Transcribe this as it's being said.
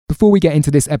before we get into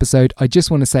this episode, I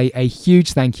just want to say a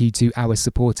huge thank you to our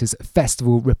supporters,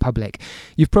 Festival Republic.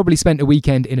 You've probably spent a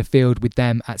weekend in a field with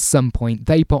them at some point.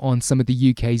 They put on some of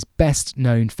the UK's best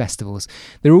known festivals.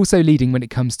 They're also leading when it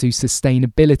comes to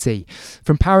sustainability.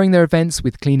 From powering their events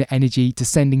with cleaner energy to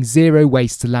sending zero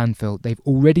waste to landfill, they've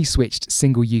already switched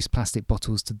single-use plastic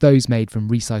bottles to those made from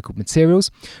recycled materials,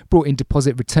 brought in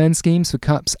deposit return schemes for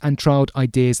cups, and trialled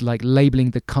ideas like labelling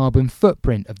the carbon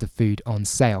footprint of the food on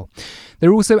sale.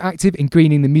 They're also active in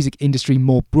greening the music industry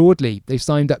more broadly. They've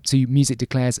signed up to Music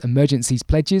Declares Emergencies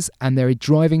pledges, and they're a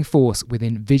driving force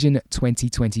within Vision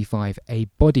 2025, a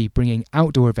body bringing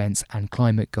outdoor events and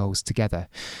climate goals together.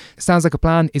 Sounds Like a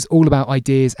Plan is all about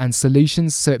ideas and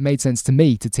solutions, so it made sense to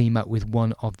me to team up with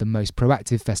one of the most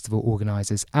proactive festival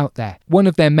organisers out there. One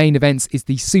of their main events is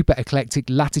the super eclectic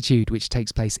Latitude, which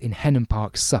takes place in Henham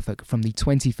Park, Suffolk, from the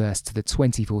 21st to the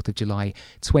 24th of July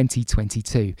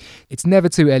 2022. It's never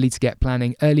too early to get planning.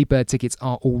 Early bird tickets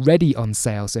are already on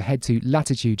sale, so head to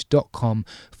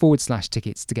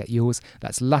latitude.com/tickets to get yours.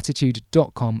 That's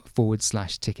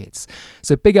latitude.com/tickets.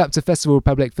 So big up to Festival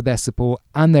Republic for their support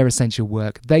and their essential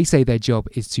work. They say their job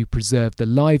is to preserve the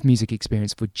live music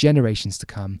experience for generations to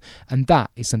come, and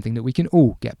that is something that we can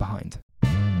all get behind.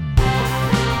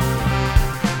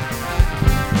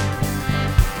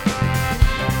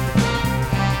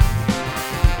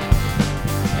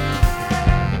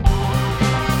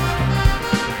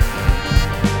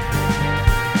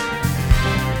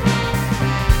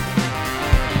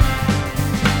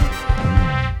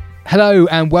 Hello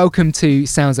and welcome to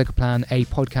Sounds Like a Plan, a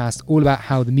podcast all about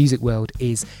how the music world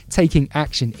is taking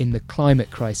action in the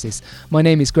climate crisis. My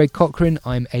name is Greg Cochran.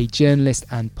 I'm a journalist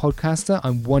and podcaster.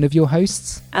 I'm one of your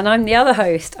hosts. And I'm the other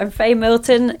host. I'm Faye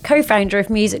Milton, co-founder of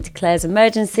Music Declares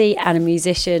Emergency and a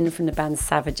musician from the band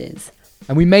Savages.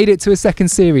 And we made it to a second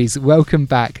series. Welcome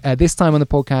back. This time on the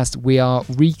podcast, we are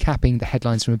recapping the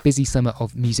headlines from a busy summer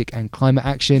of music and climate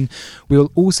action.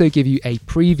 We'll also give you a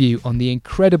preview on the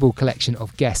incredible collection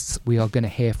of guests we are going to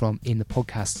hear from in the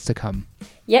podcasts to come.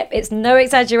 Yep, it's no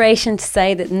exaggeration to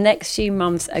say that the next few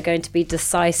months are going to be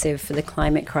decisive for the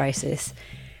climate crisis.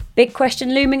 Big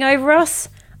question looming over us: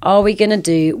 are we going to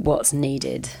do what's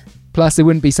needed? Plus, it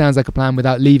wouldn't be Sounds Like a Plan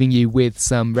without leaving you with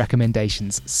some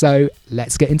recommendations. So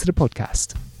let's get into the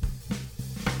podcast.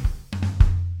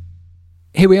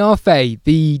 Here we are, Faye,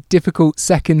 the difficult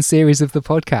second series of the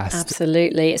podcast.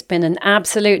 Absolutely. It's been an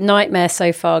absolute nightmare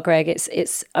so far, Greg.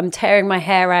 I'm tearing my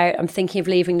hair out. I'm thinking of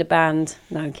leaving the band.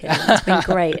 No, I'm kidding. It's been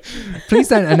great. Please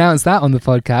don't announce that on the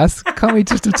podcast. Can't we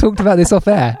just have talked about this off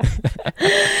air?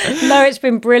 No, it's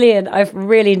been brilliant. I've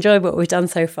really enjoyed what we've done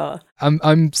so far.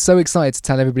 I'm so excited to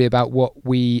tell everybody about what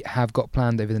we have got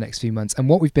planned over the next few months and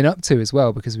what we've been up to as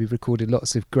well, because we've recorded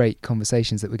lots of great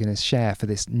conversations that we're going to share for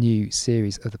this new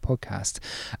series of the podcast.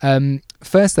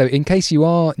 First, though, in case you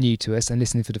are new to us and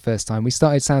listening for the first time, we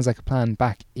started Sounds Like a Plan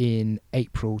back in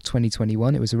April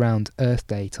 2021. It was around Earth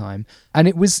Day time, and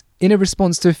it was in a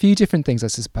response to a few different things, I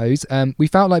suppose. We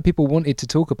felt like people wanted to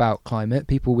talk about climate,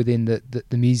 people within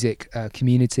the music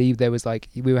community. There was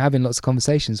we were having lots of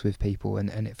conversations with people,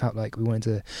 and it felt like we wanted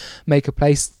to make a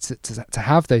place to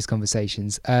have those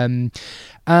conversations. And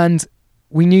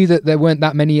we knew that there weren't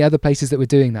that many other places that were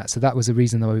doing that. So that was a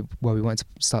reason why we wanted to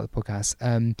start the podcast.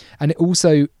 And it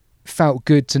also felt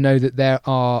good to know that there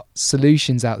are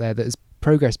solutions out there, that there's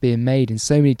progress being made in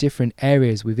so many different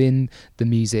areas within the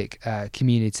music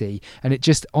community. And it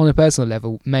just, on a personal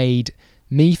level, made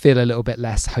me feel a little bit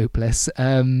less hopeless.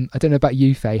 I don't know about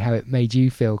you, Faye, how it made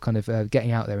you feel kind of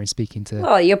getting out there and speaking to...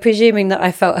 Well, you're presuming that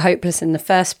I felt hopeless in the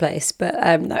first place, but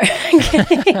no.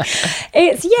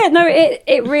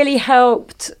 It really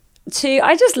helped to...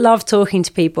 I just love talking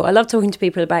to people. I love talking to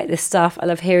people about this stuff. I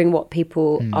love hearing what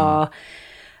people are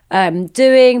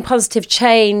doing, positive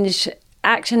change,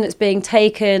 action that's being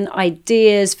taken,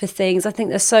 ideas for things. I think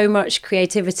there's so much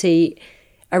creativity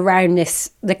around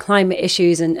the climate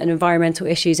issues and environmental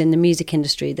issues in the music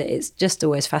industry that it's just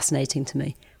always fascinating to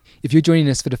me. If you're joining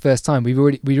us for the first time, we'd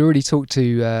already talked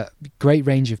to a great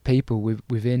range of people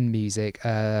within music.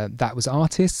 That was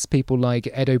artists, people like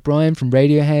Ed O'Brien from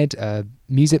Radiohead,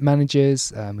 music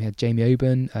managers. We had Jamie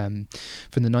Oban from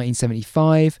the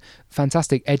 1975.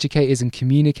 Fantastic educators and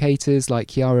communicators like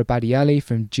Chiara Badiali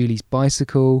from Julie's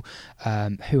Bicycle.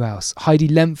 Who else? Heidi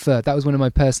Lempfer. That was one of my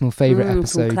personal favourite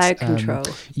episodes. Cloud Control.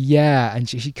 Yeah, and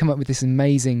she came up with this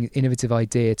amazing, innovative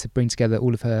idea to bring together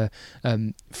all of her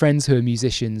friends who are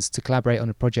musicians to collaborate on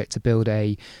a project to build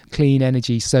a clean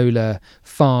energy solar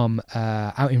farm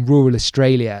out in rural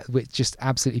Australia, with just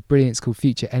absolutely brilliant. It's called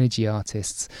Future Energy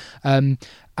Artists.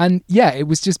 And yeah, it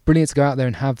was just brilliant to go out there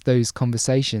and have those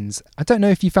conversations. I don't know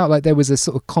if you felt like there was a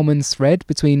sort of common thread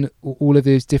between all of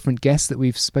those different guests that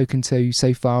we've spoken to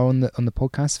so far on the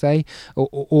podcast, Faye,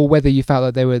 or whether you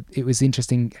felt like it was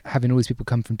interesting having all these people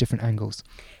come from different angles.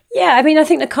 Yeah, I mean, I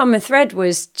think the common thread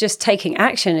was just taking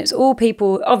action. It's all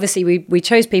people, obviously we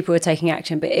chose people who were taking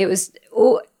action, but it was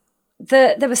all,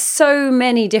 there were so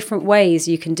many different ways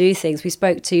you can do things. We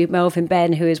spoke to Melvin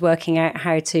Benn, who is working out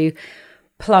how to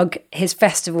plug his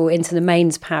festival into the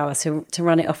mains power to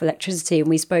run it off electricity. And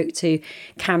we spoke to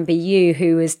Canby Yu,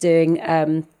 who was doing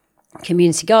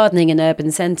community gardening in urban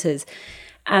centres.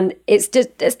 And it's just,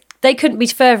 they couldn't be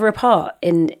further apart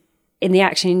in the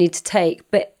action you need to take.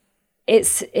 But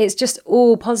it's just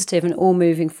all positive and all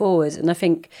moving forward. And I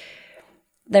think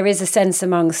there is a sense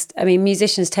amongst, I mean,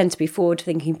 musicians tend to be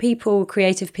forward-thinking people,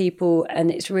 creative people, and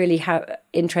it's really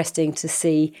interesting to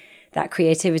see that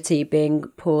creativity being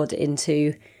poured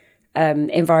into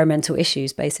environmental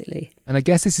issues, basically. And I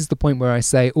guess this is the point where I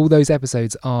say all those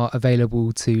episodes are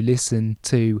available to listen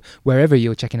to wherever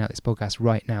you're checking out this podcast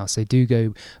right now. So do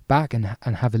go back and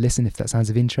have a listen if that sounds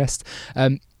of interest.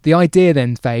 The idea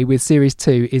then, Faye, with Series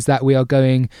 2 is that we are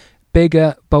going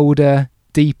bigger, bolder,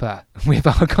 deeper with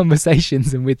our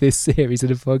conversations and with this series of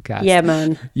the podcast. Yeah,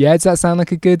 man. Yeah, does that sound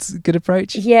like a good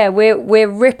approach? Yeah, we're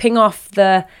ripping off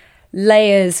the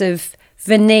layers of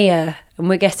veneer and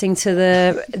we're getting to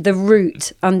the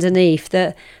root underneath,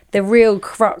 the real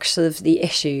crux of the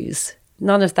issues.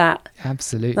 None of that.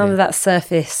 Absolutely. None of that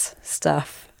surface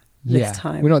stuff this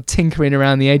time. We're not tinkering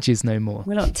around the edges no more.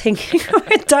 We're not tinkering.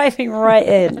 We're diving right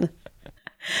in.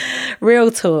 Real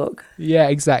talk. Yeah,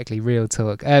 exactly. Real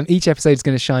talk. Each episode is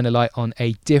going to shine a light on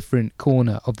a different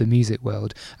corner of the music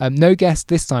world. No guest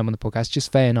this time on the podcast,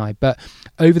 just Faye and I. But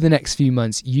over the next few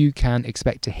months, you can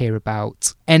expect to hear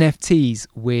about NFTs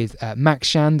with Max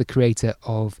Shan, the creator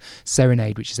of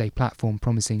Serenade, which is a platform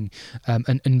promising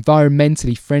an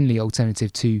environmentally friendly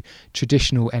alternative to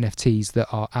traditional NFTs that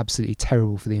are absolutely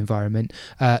terrible for the environment.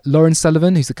 Lauren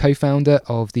Sullivan, who's the co-founder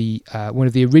of the one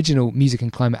of the original music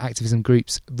and climate activism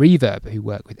groups, Reverb, who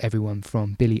work with everyone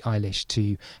from Billie Eilish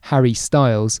to Harry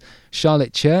Styles.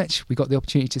 Charlotte Church, we got the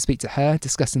opportunity to speak to her,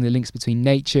 discussing the links between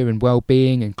nature and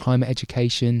well-being and climate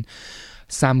education.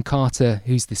 Sam Carter,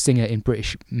 who's the singer in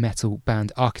British metal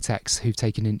band Architects, who've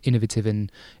taken an innovative and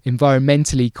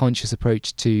environmentally conscious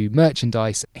approach to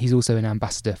merchandise. He's also an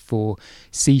ambassador for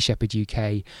Sea Shepherd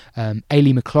UK.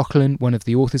 Ailey McLaughlin, one of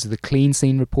the authors of the Clean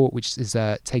Scene Report, which is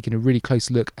taking a really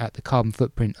close look at the carbon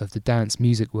footprint of the dance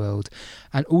music world.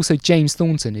 And also James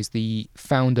Thornton is the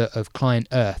founder of Client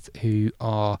Earth, who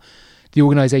are the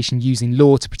organisation using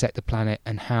law to protect the planet,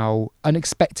 and how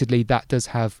unexpectedly that does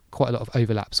have quite a lot of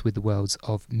overlaps with the worlds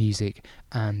of music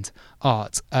and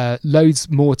art. Loads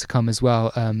more to come as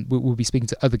well. We'll be speaking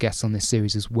to other guests on this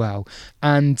series as well.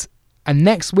 And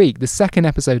next week, the second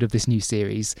episode of this new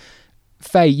series,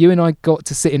 Faye, you and I got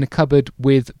to sit in a cupboard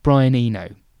with Brian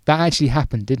Eno. That actually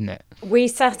happened, didn't it? We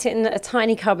sat in a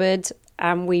tiny cupboard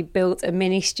and we built a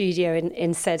mini studio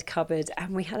in said cupboard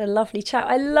and we had a lovely chat.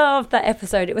 I loved that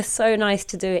episode. It was so nice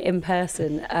to do it in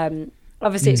person.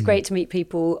 Obviously, it's great to meet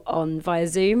people via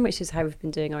Zoom, which is how we've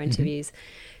been doing our interviews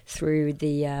through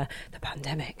the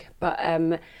pandemic. But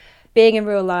being in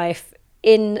real life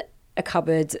in a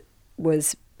cupboard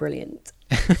was brilliant.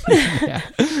 Yeah.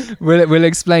 We'll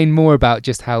explain more about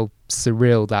just how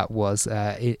surreal that was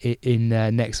in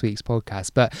next week's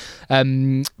podcast. But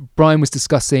Brian was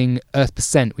discussing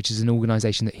Earth%, which is an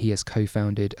organisation that he has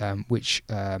co-founded, which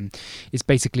is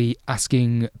basically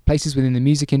asking places within the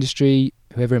music industry,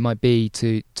 whoever it might be,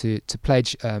 to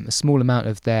pledge a small amount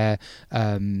of their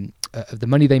of the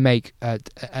money they make,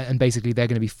 and basically they're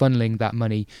going to be funneling that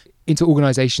money into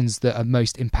organisations that are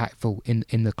most impactful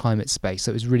in the climate space.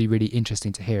 So it was really, really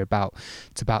interesting to hear about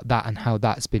that and how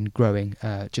that's been growing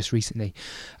just recently.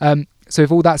 So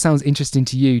if all that sounds interesting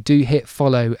to you, do hit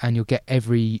follow and you'll get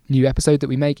every new episode that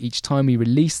we make each time we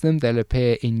release them. They'll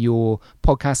appear in your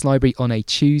podcast library on a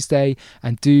Tuesday.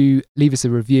 And do leave us a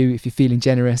review if you're feeling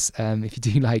generous, if you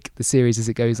do like the series as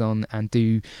it goes on, and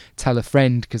do tell a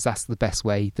friend, because that's the best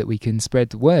way that we can spread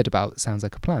the word about Sounds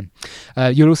Like a Plan.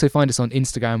 You'll also find us on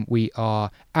Instagram. We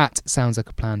are at Sounds Like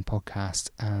a Plan Podcast.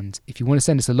 And if you want to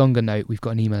send us a longer note, we've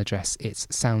got an email address. It's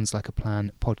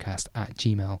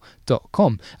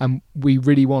soundslikeaplanpodcast@gmail.com. And we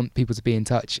really want people to be in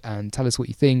touch and tell us what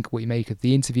you think, what you make of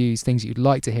the interviews, things that you'd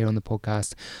like to hear on the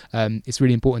podcast. It's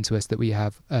really important to us that we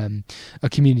have a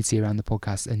community around the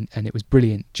podcast, and it was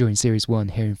brilliant during Series 1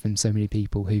 hearing from so many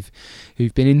people who've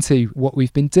been into what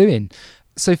we've been doing.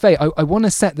 So, Faye, I want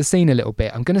to set the scene a little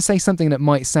bit. I'm going to say something that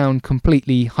might sound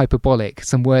completely hyperbolic,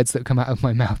 some words that come out of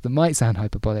my mouth that might sound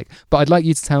hyperbolic, but I'd like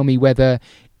you to tell me whether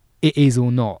it is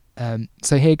or not.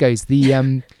 So here goes.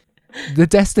 The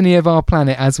destiny of our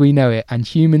planet as we know it and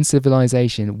human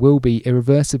civilization will be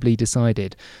irreversibly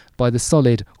decided by the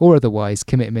solid or otherwise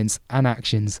commitments and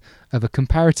actions of a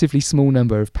comparatively small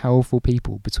number of powerful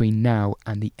people between now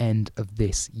and the end of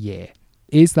this year.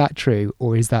 Is that true,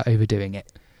 or is that overdoing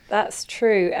it? That's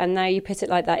true. And now you put it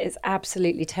like that, it's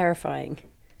absolutely terrifying.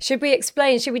 Should we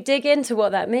explain? Should we dig into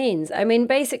what that means? I mean,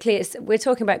 basically, we're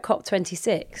talking about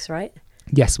COP26, right?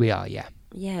 Yes, we are, yeah.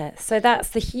 Yeah. So that's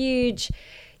the huge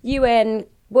UN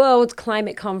World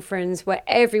Climate Conference where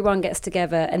everyone gets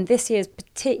together. And this year is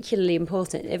particularly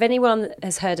important. If anyone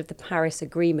has heard of the Paris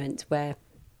Agreement, where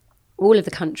all of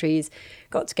the countries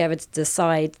got together to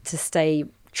decide to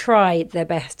try their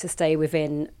best to stay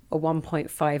within a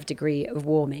 1.5 degree of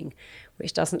warming,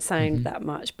 which doesn't sound that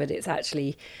much, but it's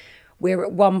actually, we're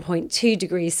at 1.2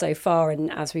 degrees so far.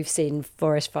 And as we've seen,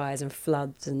 forest fires and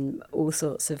floods and all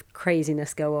sorts of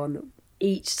craziness go on,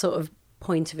 each sort of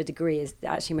point of a degree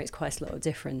actually makes quite a lot of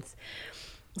difference.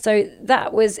 So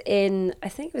that was in, I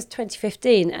think it was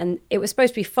 2015, and it was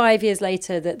supposed to be 5 years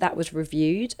later that was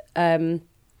reviewed. Obviously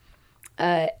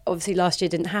last year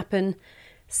didn't happen.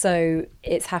 So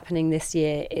it's happening this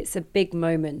year. It's a big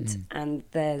moment, and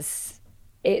it's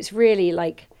really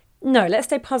like, no, let's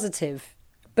stay positive.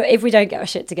 But if we don't get our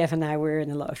shit together now, we're in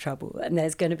a lot of trouble. And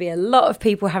there's going to be a lot of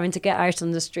people having to get out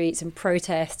on the streets and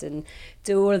protest and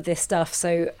do all of this stuff.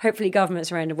 So hopefully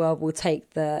governments around the world will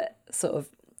take the sort of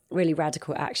really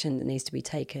radical action that needs to be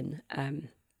taken. And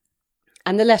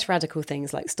the less radical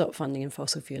things like stop funding in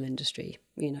fossil fuel industry,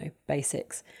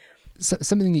 basics. So,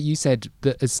 something that you said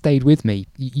that has stayed with me,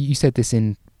 you said this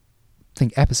in, I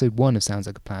think, episode 1 of Sounds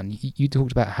Like a Plan. You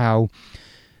talked about how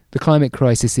the climate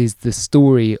crisis is the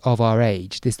story of our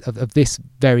age, of this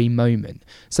very moment.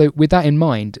 So with that in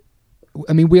mind,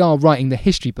 I mean, we are writing the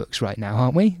history books right now,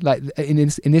 aren't we? Like in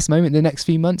this moment, the next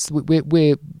few months,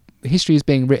 history is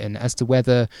being written as to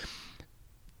whether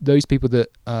those people that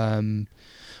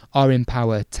are in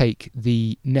power take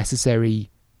the necessary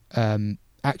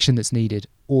action that's needed,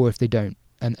 or if they don't,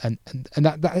 and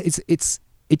that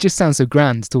it just sounds so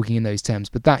grand talking in those terms,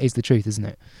 but that is the truth, isn't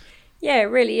it? Yeah,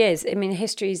 it really is. I mean,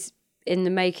 history's in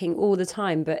the making all the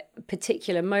time, but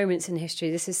particular moments in history,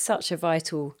 this is such a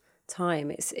vital time.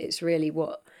 It's really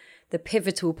what the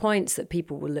pivotal points that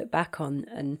people will look back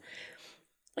on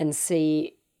and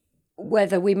see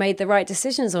whether we made the right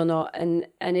decisions or not, and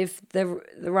if the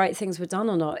right things were done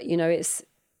or not.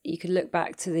 You could look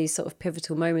back to these sort of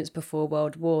pivotal moments before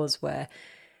world wars where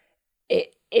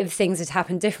if things had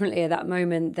happened differently at that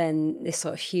moment, then this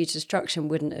sort of huge destruction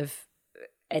wouldn't have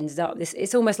ended up.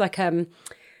 It's almost like a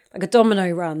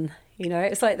domino run.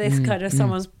 It's like this kind of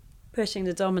someone's pushing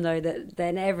the domino that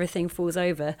then everything falls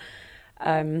over.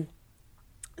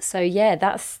 So yeah,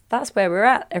 that's where we're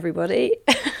at, everybody.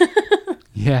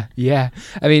 Yeah.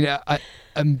 I mean,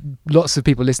 lots of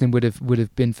people listening would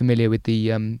have been familiar with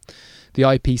the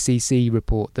IPCC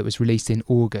report that was released in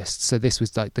August. So this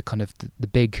was like the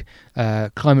big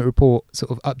climate report,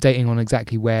 sort of updating on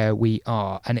exactly where we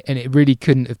are, and it really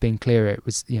couldn't have been clearer. It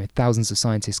was thousands of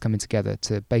scientists coming together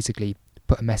to basically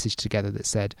put a message together that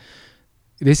said,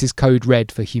 this is code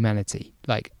red for humanity.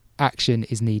 Like, action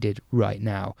is needed right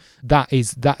now. That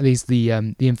is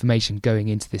the information going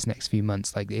into this next few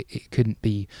months. Like, it couldn't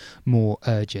be more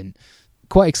urgent.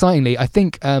 Quite excitingly, I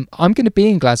think I'm going to be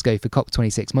in Glasgow for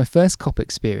COP26, my first COP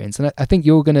experience, and I think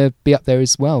you're going to be up there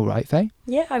as well, right, Faye?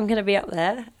 Yeah, I'm going to be up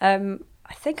there.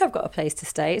 I think I've got a place to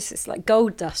stay. It's like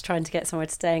gold dust trying to get somewhere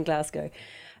to stay in Glasgow.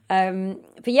 But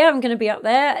yeah, I'm going to be up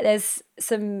there. There's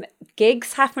some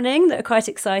gigs happening that are quite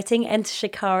exciting. Enter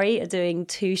Shikari are doing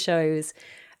 2 shows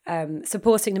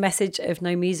supporting the message of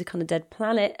no music on a dead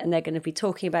planet, and they're going to be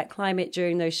talking about climate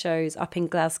during those shows up in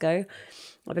Glasgow.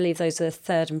 I believe those are the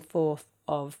 3rd and 4th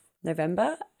of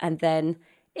November. And then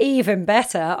even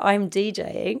better, I'm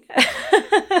DJing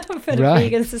for the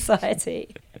Vegan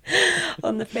Society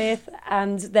on the 5th.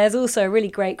 And there's also a really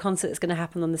great concert that's going to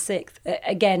happen on the 6th.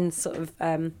 Again, sort of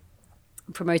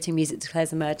promoting Music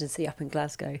Declares Emergency up in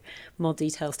Glasgow. More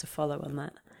details to follow on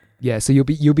that. Yeah, so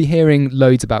you'll be hearing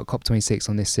loads about COP26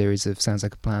 on this series of Sounds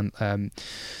Like a Plan, and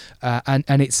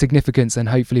its significance, and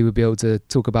hopefully we'll be able to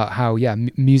talk about how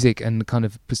music and kind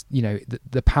of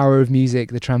the power of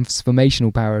music, the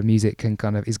transformational power of music,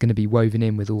 is going to be woven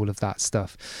in with all of that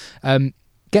stuff.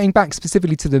 getting back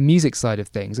specifically to the music side of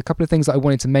things, a couple of things that I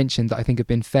wanted to mention that I think have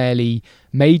been fairly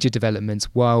major developments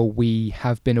while we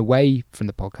have been away from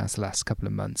the podcast the last couple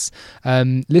of months.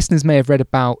 Listeners may have read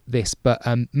about this, but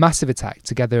Massive Attack,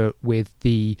 together with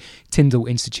the Tyndall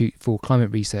Institute for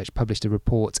Climate Research, published a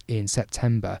report in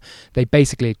September. They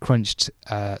basically had crunched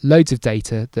loads of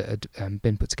data that had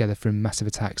been put together from Massive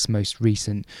Attack's most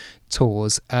recent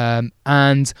tours,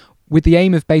 and with the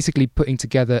aim of basically putting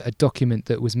together a document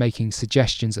that was making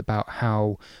suggestions about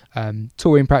how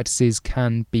touring practices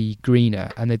can be greener.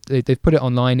 And they've put it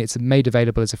online. It's made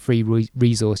available as a free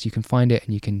resource. You can find it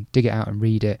and you can dig it out and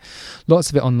read it. Lots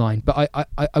of it online. But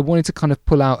I wanted to kind of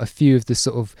pull out a few of the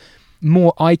sort of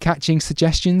more eye-catching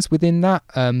suggestions within that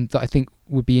that I think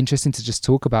would be interesting to just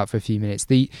talk about for a few minutes.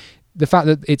 The fact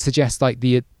that it suggests like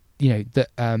that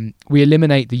we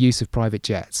eliminate the use of private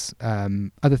jets.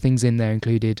 Other things in there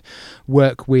included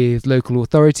work with local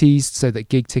authorities so that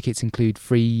gig tickets include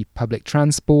free public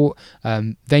transport.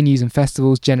 Venues and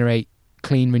festivals generate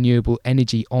clean renewable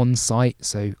energy on site,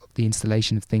 so the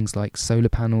installation of things like solar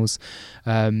panels,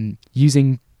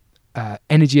 using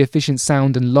energy efficient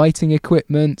sound and lighting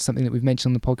equipment, something that we've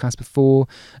mentioned on the podcast before.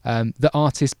 The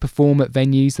artists perform at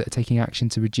venues that are taking action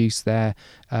to reduce their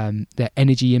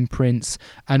energy imprints,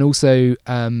 and also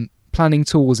planning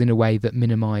tours in a way that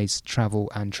minimise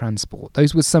travel and transport.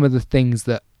 Those were some of the things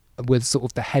that were sort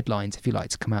of the headlines, if you like,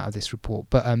 to come out of this report.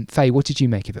 But Faye, what did you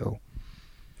make of it all?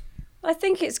 I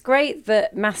think it's great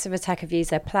that Massive Attack have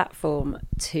used their platform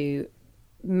to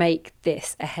make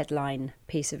this a headline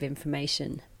piece of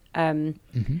information. I've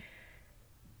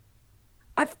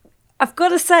got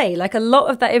to say, like, a lot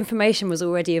of that information was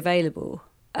already available.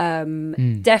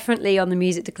 Definitely on the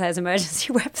Music Declares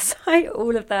Emergency website.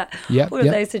 All of that, all of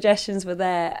those suggestions were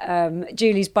there.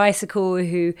 Julie's Bicycle,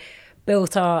 who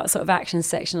built our sort of action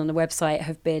section on the website,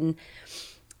 have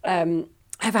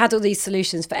had all these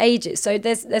solutions for ages. So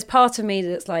there's part of me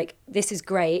that's like, this is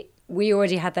great. We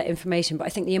already had that information, but I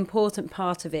think the important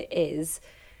part of it is,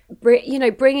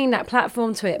 bringing that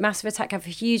platform to it. Massive Attack have a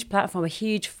huge platform, a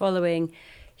huge following,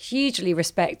 hugely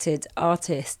respected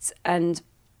artists, and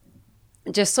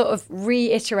just sort of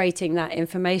reiterating that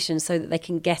information so that they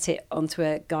can get it onto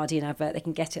a Guardian advert, they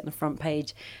can get it on the front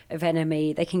page of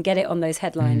NME, they can get it on those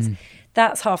headlines.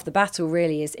 That's half the battle,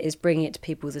 really, is bringing it to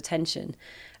people's attention,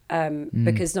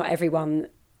 because not everyone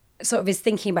sort of is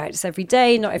thinking about this every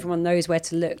day. Not everyone knows where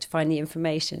to look to find the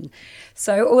information.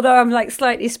 So although I'm like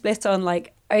slightly split on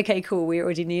like, okay, cool, we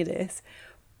already knew this,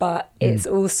 but it's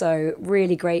also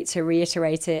really great to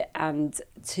reiterate it and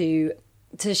to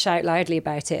shout loudly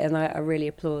about it. And I really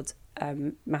applaud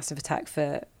Massive Attack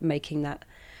for taking the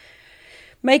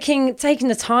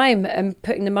time and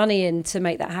putting the money in to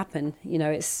make that happen.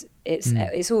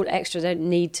 It's all extra. Don't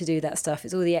need to do that stuff.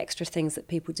 It's all the extra things that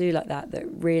people do like that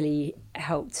really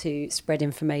help to spread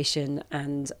information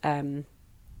and and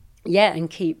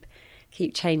keep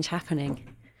change happening.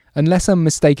 Unless I'm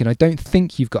mistaken, I don't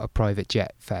think you've got a private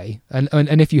jet, Faye.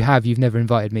 And if you have, you've never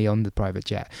invited me on the private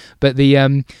jet. But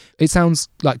it sounds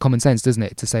like common sense, doesn't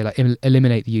it, to say like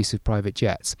eliminate the use of private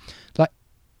jets? Like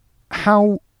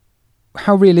how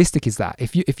realistic is that?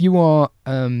 If you are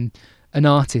an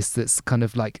artist that's kind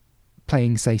of like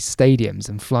playing, say, stadiums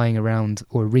and flying around,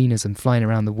 or arenas and flying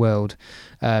around the world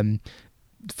for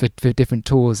different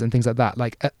tours and things like that,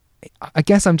 like I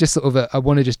guess I'm just sort of I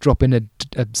want to just drop in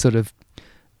a sort of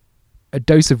a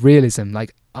dose of realism.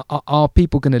 Like, are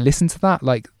people going to listen to that?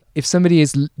 Like, if somebody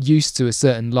is used to a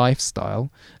certain lifestyle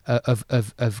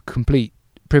of complete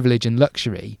privilege and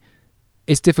luxury,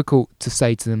 it's difficult to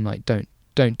say to them like, don't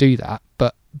do that,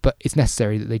 but it's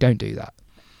necessary that they don't do that.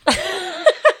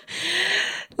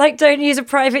 Like, don't use a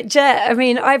private jet. I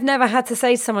mean, I've never had to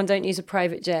say to someone, don't use a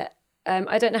private jet.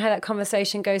 I don't know how that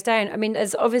conversation goes down. I mean,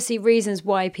 there's obviously reasons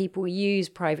why people use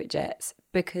private jets,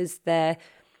 because they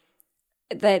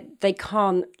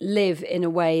can't live in a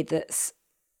way that's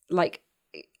like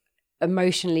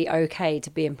emotionally okay to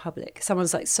be in public.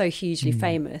 Someone's like so hugely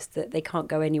famous that they can't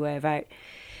go anywhere without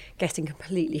getting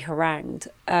completely harangued.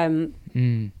 So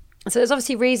there's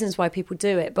obviously reasons why people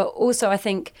do it, but also I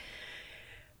think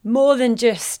more than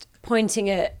just pointing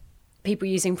at people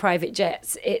using private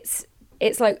jets, it's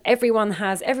like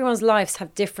everyone's lives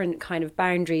have different kind of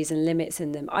boundaries and limits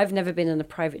in them. I've never been on a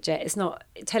private jet. It's not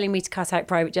telling me to cut out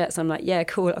private jets. I'm like, yeah,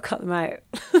 cool, I'll cut them out.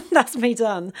 That's me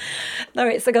done. No,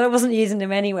 it's like I wasn't using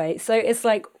them anyway. So it's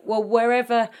like, well,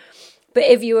 wherever. But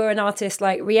if you were an artist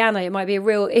like Rihanna, it might be a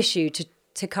real issue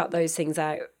to cut those things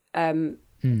out,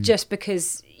 just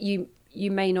because you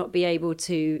may not be able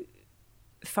to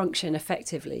function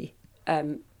effectively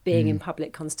being in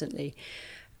public constantly.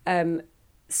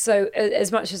 so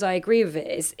as much as I agree with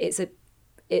it,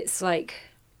 it's like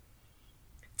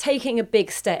taking a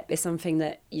big step is something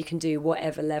that you can do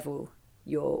whatever level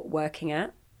you're working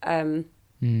at. And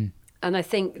I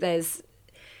think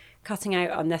cutting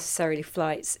out unnecessary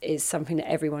flights is something that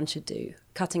everyone should do.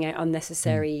 Cutting out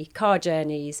unnecessary car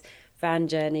journeys, van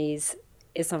journeys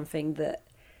is something that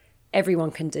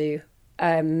everyone can do.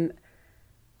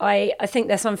 I think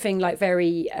there's something like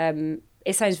very,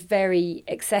 it sounds very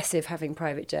excessive having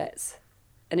private jets,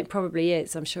 and it probably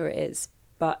is, I'm sure it is.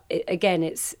 But again,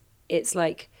 it's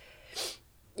like,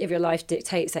 if your life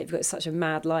dictates that you've got such a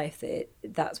mad life that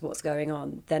that's what's going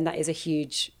on, then that is a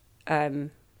huge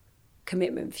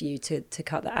commitment for you to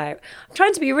cut that out. I'm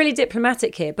trying to be really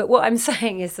diplomatic here, but what I'm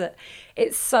saying is that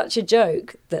it's such a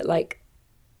joke that like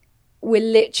we're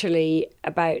literally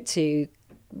about to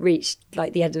reach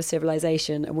like the end of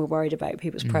civilization and we're worried about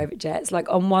people's private jets. Like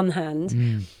on one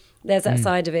hand, there's that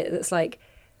side of it that's like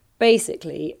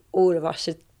basically all of us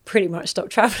should pretty much stop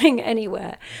traveling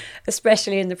anywhere,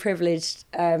 especially in the privileged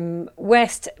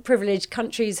West, privileged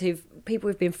countries people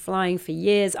who've been flying for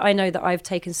years. I know that I've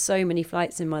taken so many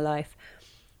flights in my life,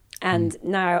 and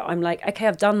now I'm like, okay,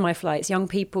 I've done my flights. Young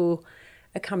people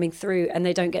are coming through and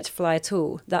they don't get to fly at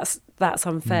all. That's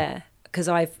unfair because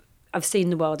I've seen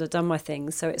the world, I've done my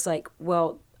things. So it's like,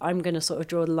 well, I'm going to sort of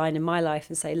draw the line in my life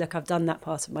and say, look, I've done that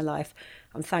part of my life.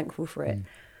 I'm thankful for it.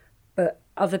 But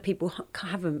other people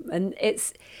haven't. And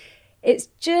it's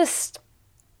just,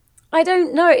 I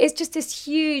don't know, it's just this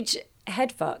huge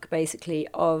head fuck basically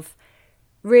of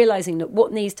realizing that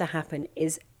what needs to happen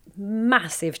is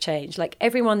massive change. Like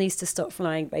everyone needs to stop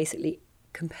flying basically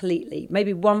completely,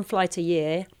 maybe one flight a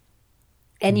year.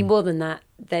 Any more than that,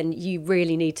 then you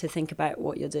really need to think about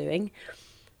what you're doing.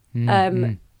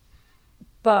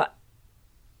 But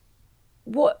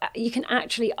what you can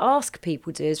actually ask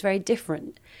people to do is very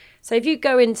different. So if you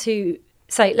go into,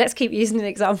 say, let's keep using an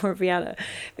example of Rihanna.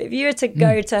 But if you were to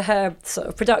go to her sort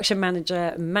of production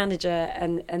manager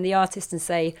and the artist and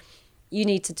say, you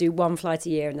need to do one flight a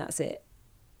year and that's it,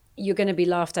 you're going to be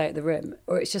laughed out of the room.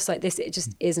 Or it's just like this, it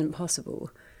just isn't possible.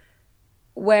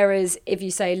 Whereas if you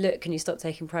say, look, can you stop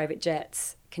taking private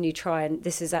jets? Can you try and,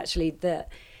 this is actually the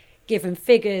given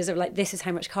figures of like, this is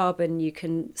how much carbon you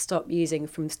can stop using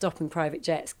from stopping private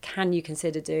jets. Can you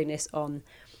consider doing this on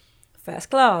first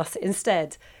class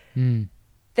instead? Then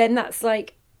that's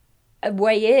like a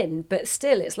way in, but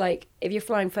still it's like, if you're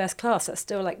flying first class, that's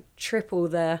still like triple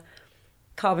the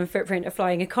carbon footprint of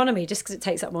flying economy just because it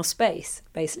takes up more space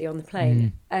basically on the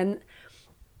plane. And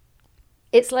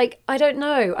it's like, I don't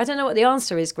know what the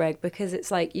answer is, Greg, because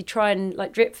it's like you try and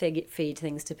like drip feed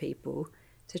things to people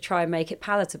to try and make it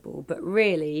palatable, but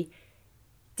really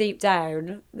deep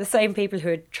down, the same people who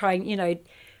are trying, you know,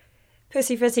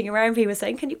 pussyfooting around people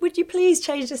saying, would you please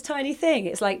change this tiny thing?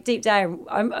 It's like deep down,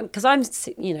 because I'm,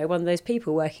 you know, one of those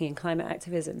people working in climate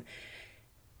activism.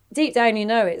 Deep down, you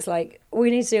know, it's like,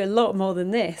 we need to do a lot more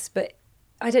than this, but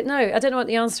I don't know what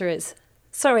the answer is.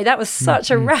 Sorry, that was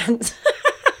such a rant.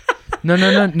 No,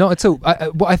 not at all.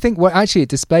 I think what actually it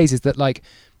displays is that like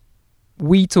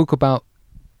we talk about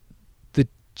the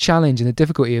challenge and the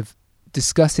difficulty of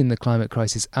discussing the climate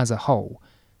crisis as a whole,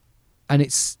 and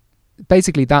it's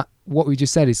basically that what we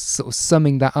just said is sort of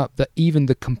summing that up, that even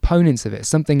the components of it,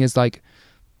 something is like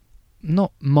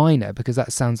not minor because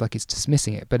that sounds like it's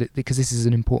dismissing it, but because this is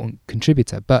an important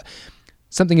contributor, but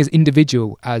something as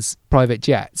individual as private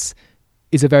jets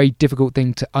is a very difficult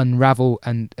thing to unravel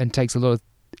and takes a lot of,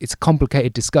 it's a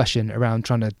complicated discussion around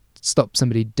trying to stop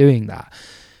somebody doing that.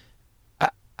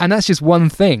 And that's just one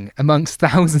thing amongst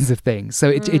thousands of things. So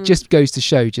it just goes to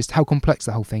show just how complex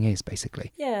the whole thing is,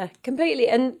 basically. Yeah, completely.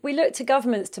 And we look to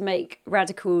governments to make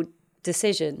radical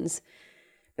decisions,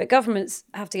 but governments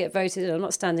have to get voted in. I'm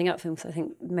not standing up for them because I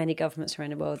think many governments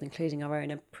around the world, including our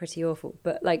own, are pretty awful.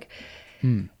 But like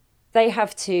they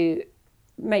have to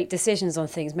make decisions on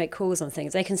things, make calls on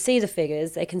things. They can see the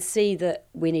figures. They can see that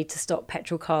we need to stop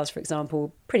petrol cars, for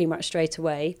example, pretty much straight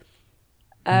away.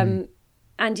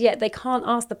 And yet they can't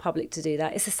ask the public to do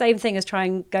that. It's the same thing as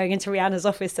going into Rihanna's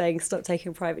office saying, stop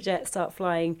taking private jets, start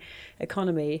flying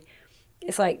economy.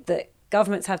 It's like that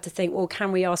governments have to think, well,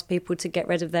 can we ask people to get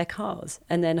rid of their cars?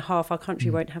 And then half our country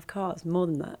won't have cars, more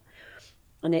than that.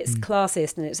 And it's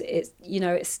classist and it's you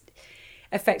know, it's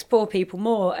affects poor people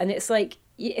more. And it's like,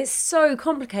 it's so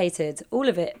complicated, all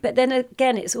of it. But then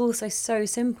again, it's also so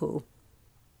simple.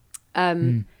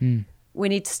 We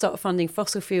need to stop funding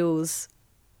fossil fuels,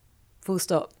 full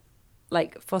stop.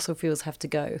 Like fossil fuels have to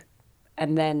go.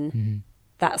 And then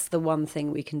that's the one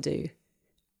thing we can do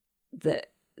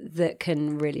that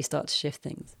can really start to shift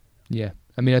things. Yeah.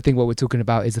 I mean, I think what we're talking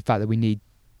about is the fact that we need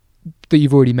that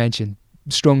you've already mentioned,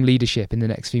 strong leadership in the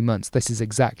next few months. This is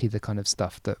exactly the kind of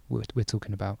stuff that we're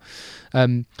talking about.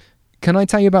 Can I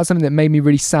tell you about something that made me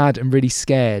really sad and really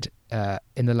scared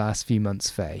in the last few months,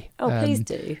 Faye? Oh, please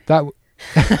do. Come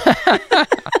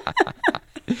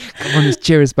on, let's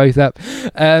cheer us both up.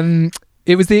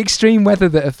 It was the extreme weather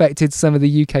that affected some of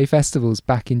the UK festivals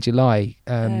back in July.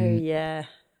 Oh, yeah.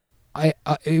 I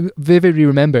vividly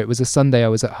remember it was a Sunday. I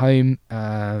was at home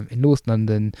in North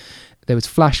London. There was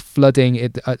flash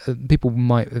flooding. People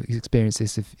might have experienced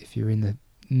this if you're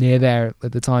near there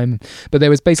at the time. But there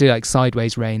was basically like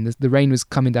sideways rain. The rain was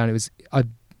coming down. I'd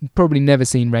probably never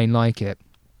seen rain like it.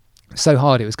 So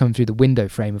hard it was coming through the window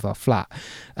frame of our flat.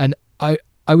 And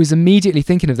I was immediately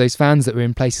thinking of those fans that were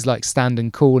in places like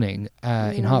Standon Corning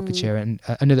in Hertfordshire. And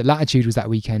I know that Latitude was that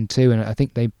weekend too. And I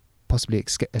think they possibly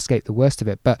escaped the worst of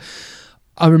it. But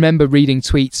I remember reading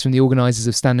tweets from the organisers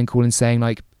of Standon Corning saying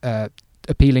like,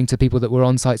 appealing to people that were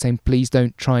on site, saying please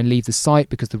don't try and leave the site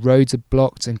because the roads are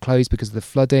blocked and closed because of the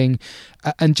flooding,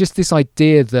 and just this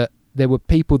idea that there were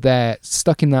people there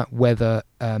stuck in that weather.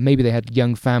 Maybe they had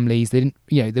young families. They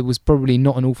didn't, there was probably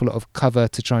not an awful lot of cover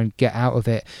to try and get out of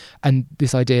it, and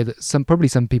this idea that some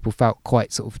people felt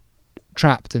quite sort of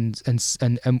trapped and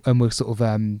were sort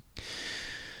of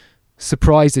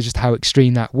surprised at just how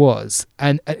extreme that was.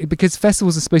 And because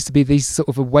festivals are supposed to be these sort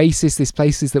of oasis, these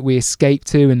places that we escape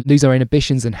to and lose our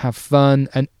inhibitions and have fun,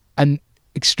 and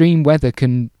extreme weather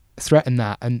can threaten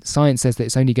that, and science says that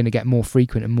it's only going to get more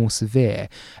frequent and more severe.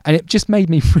 And it just made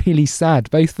me really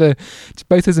sad, both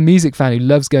as a music fan who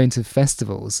loves going to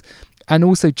festivals, and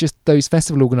also just those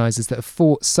festival organisers that have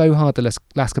fought so hard the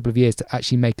last couple of years to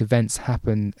actually make events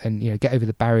happen and get over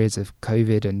the barriers of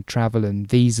COVID and travel and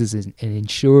visas and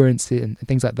insurance and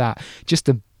things like that, just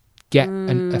to get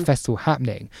a festival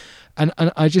happening. And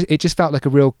it just felt like a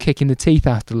real kick in the teeth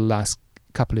after the last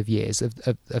couple of years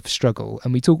of struggle.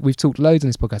 And we've talked loads on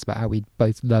this podcast about how we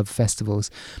both love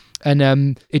festivals,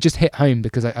 and it just hit home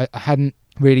because I hadn't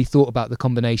really thought about the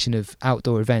combination of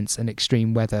outdoor events and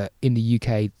extreme weather in the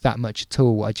UK that much at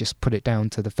all. I just put it down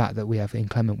to the fact that we have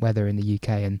inclement weather in the UK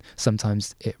and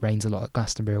sometimes it rains a lot at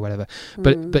Glastonbury or whatever.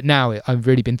 But now I've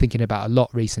really been thinking about a lot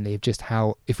recently of just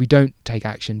how, if we don't take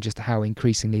action, just how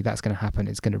increasingly that's going to happen.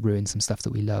 It's going to ruin some stuff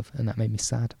that we love, and that made me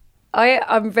sad.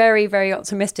 I'm very, very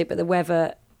optimistic, but the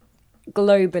weather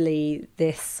globally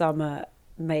this summer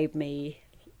made me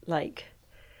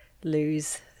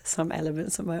lose some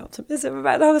elements of my optimism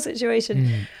about the whole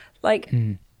situation.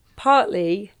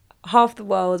 Partly half the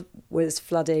world was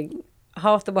flooding,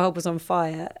 half the world was on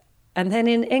fire, and then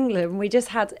in England we just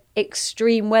had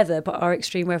extreme weather, but our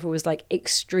extreme weather was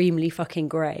extremely fucking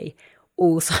grey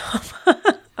all summer.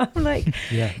 I'm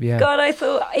yeah. God, I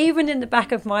thought, even in the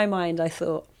back of my mind, I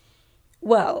thought,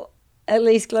 well, at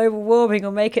least global warming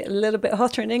will make it a little bit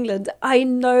hotter in England. I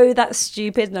know that's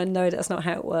stupid and I know that's not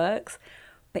how it works.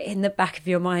 But in the back of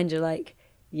your mind, you're like,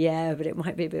 yeah, but it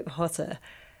might be a bit hotter.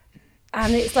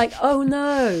 And it's like, oh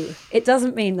no, it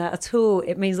doesn't mean that at all.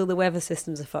 It means all the weather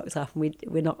systems are fucked up and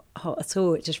we're not hot at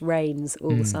all. It just rains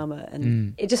all the summer.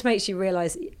 And it just makes you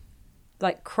realise,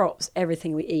 crops,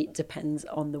 everything we eat depends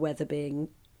on the weather being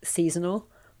seasonal.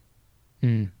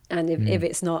 And if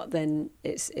it's not, then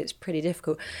it's pretty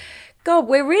difficult. God,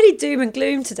 we're really doom and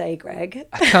gloom today, Greg.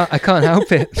 I can't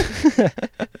help it.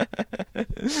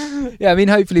 Yeah, I mean,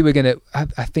 hopefully we're going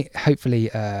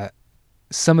to,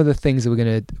 some of the things that we're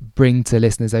going to bring to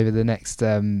listeners over the next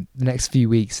few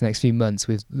weeks, next few months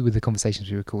with the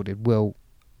conversations we recorded will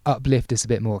uplift us a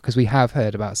bit more, because we have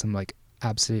heard about some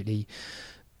absolutely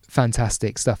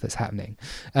fantastic stuff that's happening.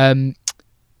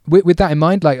 With that in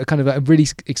mind, I'm really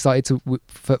excited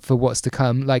for what's to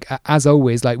come. As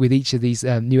always, with each of these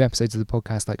new episodes of the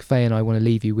podcast, Faye and I want to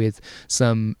leave you with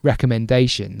some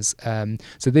recommendations.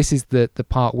 So this is the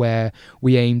part where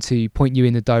we aim to point you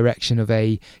in the direction of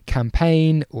a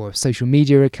campaign or a social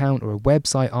media account or a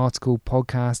website, article,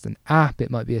 podcast, an app. It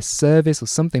might be a service or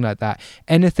something like that.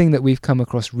 Anything that we've come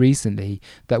across recently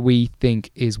that we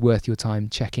think is worth your time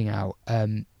checking out.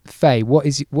 Faye, what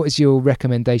is your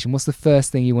recommendation? What's the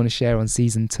first thing you want to share on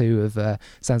season 2 of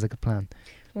Sounds Like a Plan?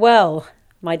 Well,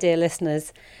 my dear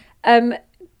listeners,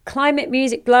 Climate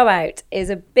Music Blowout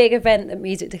is a big event that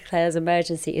Music Declares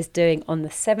Emergency is doing on the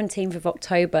 17th of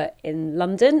October in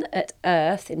London at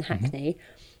Earth in Hackney.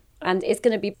 And it's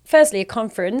going to be, firstly, a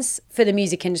conference for the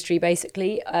music industry,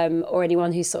 basically, or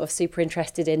anyone who's sort of super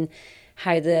interested in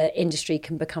how the industry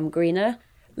can become greener.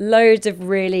 Loads of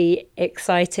really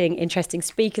exciting, interesting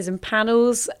speakers and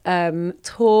panels,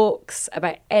 talks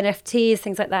about NFTs,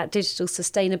 things like that, digital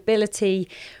sustainability,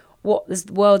 what the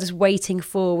world is waiting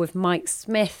for with Mike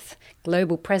Smith,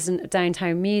 global president of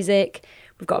Downtown Music.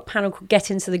 We've got a panel called Get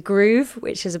Into the Groove,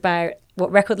 which is about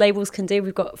what record labels can do.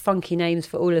 We've got funky names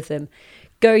for all of them.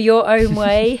 Go Your Own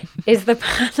Way is the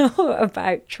panel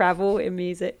about travel in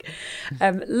music.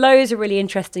 Loads of really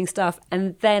interesting stuff.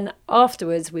 And then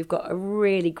afterwards, we've got a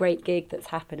really great gig that's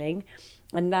happening.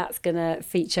 And that's going to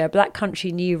feature Black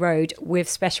Country New Road with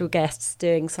special guests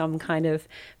doing some kind of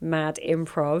mad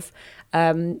improv.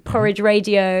 Porridge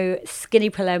Radio,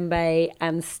 Skinny Palembe,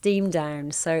 and Steam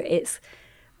Down. So it's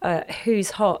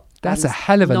who's hot. That's a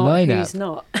hell of a lineup. Who's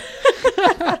not.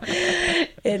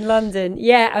 In London.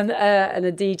 Yeah, and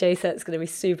a DJ set's going to be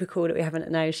super cool that we haven't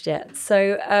announced yet.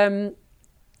 So,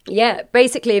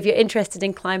 basically, if you're interested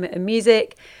in climate and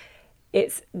music,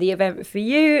 it's the event for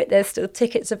you. There's still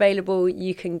tickets available.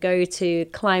 You can go to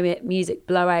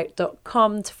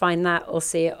climatemusicblowout.com to find that, or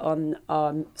see it on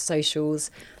our socials,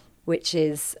 which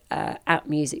is at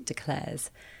Music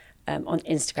Declares on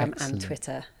Instagram and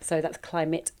Twitter. So that's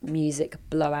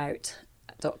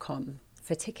climatemusicblowout.com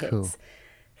for tickets. Cool.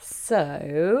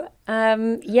 So,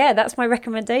 that's my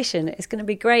recommendation. It's going to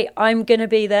be great. I'm going to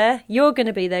be there. You're going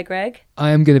to be there, Greg.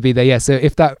 I am going to be there, yeah. So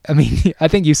I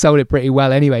think you sold it pretty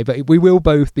well anyway, but we will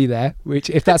both be there, which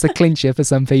if that's a clincher for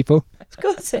some people. Of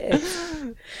course it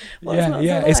is.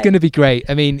 It's going to be great.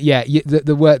 I mean,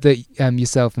 the work that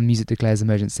yourself and Music Declares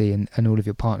Emergency and all of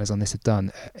your partners on this have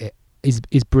done, is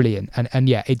brilliant, and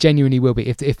it genuinely will be.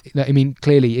 If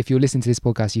clearly, if you're listening to this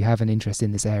podcast, you have an interest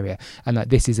in this area, and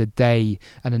this is a day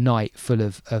and a night full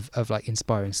of like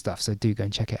inspiring stuff. So do go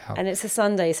and check it out. And it's a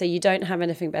Sunday, so you don't have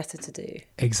anything better to do.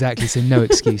 Exactly. So no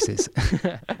excuses.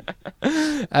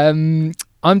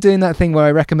 I'm doing that thing where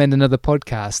I recommend another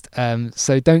podcast.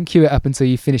 So don't queue it up until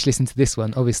you finish listening to this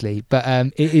one, obviously. But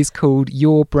it is called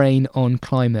Your Brain on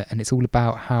Climate, and it's all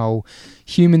about how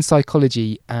human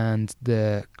psychology and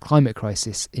the climate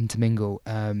crisis intermingle.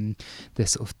 The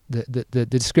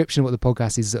description of what the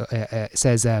podcast is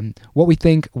says what we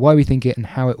think, why we think it, and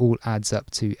how it all adds up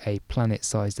to a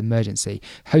planet-sized emergency.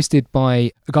 Hosted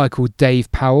by a guy called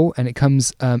Dave Powell, and it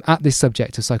comes at this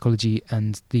subject of psychology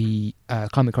and the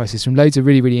climate crisis from loads of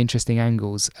really, really interesting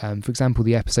angles. For example,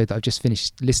 the episode that I've just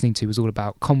finished listening to was all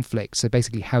about conflict. So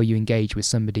basically how you engage with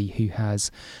somebody who has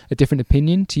a different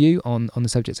opinion to you on the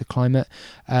subject of climate.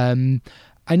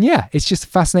 It's just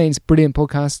fascinating. It's a brilliant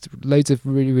podcast. Loads of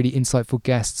really, really insightful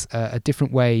guests. A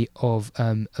different way of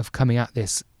coming at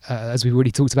this, as we've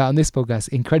already talked about on this podcast.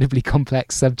 Incredibly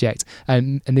complex subject,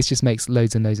 and this just makes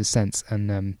loads and loads of sense.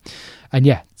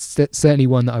 Certainly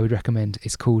one that I would recommend.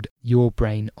 It's called Your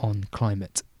Brain on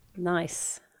Climate.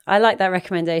 Nice. I like that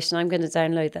recommendation. I'm going to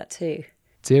download that too.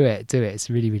 Do it. It's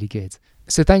really, really good.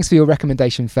 So thanks for your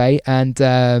recommendation, Faye, and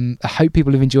I hope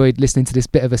people have enjoyed listening to this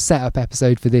bit of a setup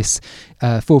episode for this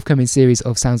forthcoming series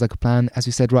of Sounds Like a Plan. As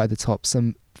we said right at the top,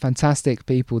 some fantastic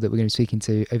people that we're going to be speaking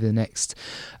to over the next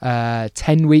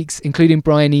 10 weeks, including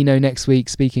Brian Eno next week,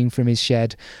 speaking from his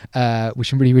shed,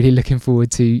 which I'm really, really looking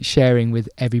forward to sharing with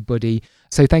everybody.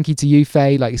 So thank you to you,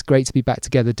 Faye. It's great to be back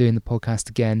together doing the podcast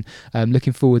again.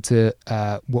 Looking forward to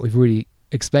what we've really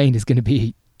explained is going to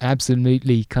be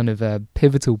absolutely kind of a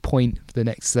pivotal point for the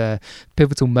next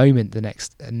pivotal moment the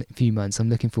next few months. I'm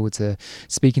looking forward to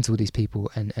speaking to all these people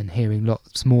and hearing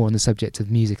lots more on the subject of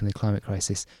music and the climate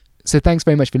crisis. So thanks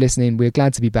very much for listening. We're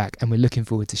glad to be back, and we're looking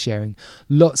forward to sharing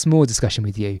lots more discussion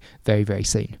with you very, very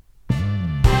soon.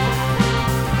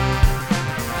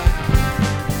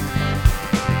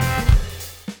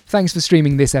 Thanks for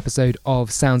streaming this episode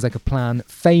of Sounds Like a Plan.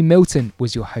 Faye Milton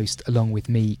was your host, along with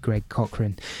me, Greg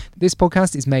Cochran. This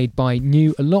podcast is made by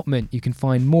New Allotment. You can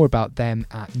find more about them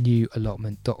at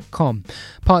newallotment.com.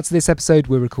 Parts of this episode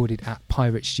were recorded at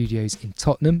Pirate Studios in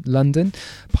Tottenham, London.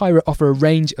 Pirate offer a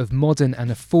range of modern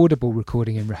and affordable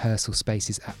recording and rehearsal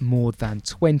spaces at more than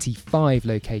 25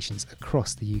 locations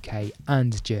across the UK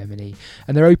and Germany,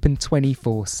 and they're open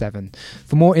 24/7.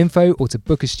 For more info or to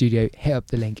book a studio, hit up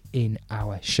the link in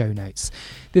our show notes.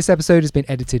 This episode has been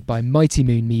edited by Mighty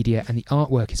Moon Media, and the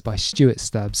artwork is by Stuart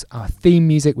Stubbs. Our theme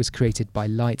music was created by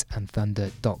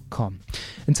lightandthunder.com.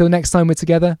 Until next time we're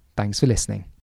together, thanks for listening.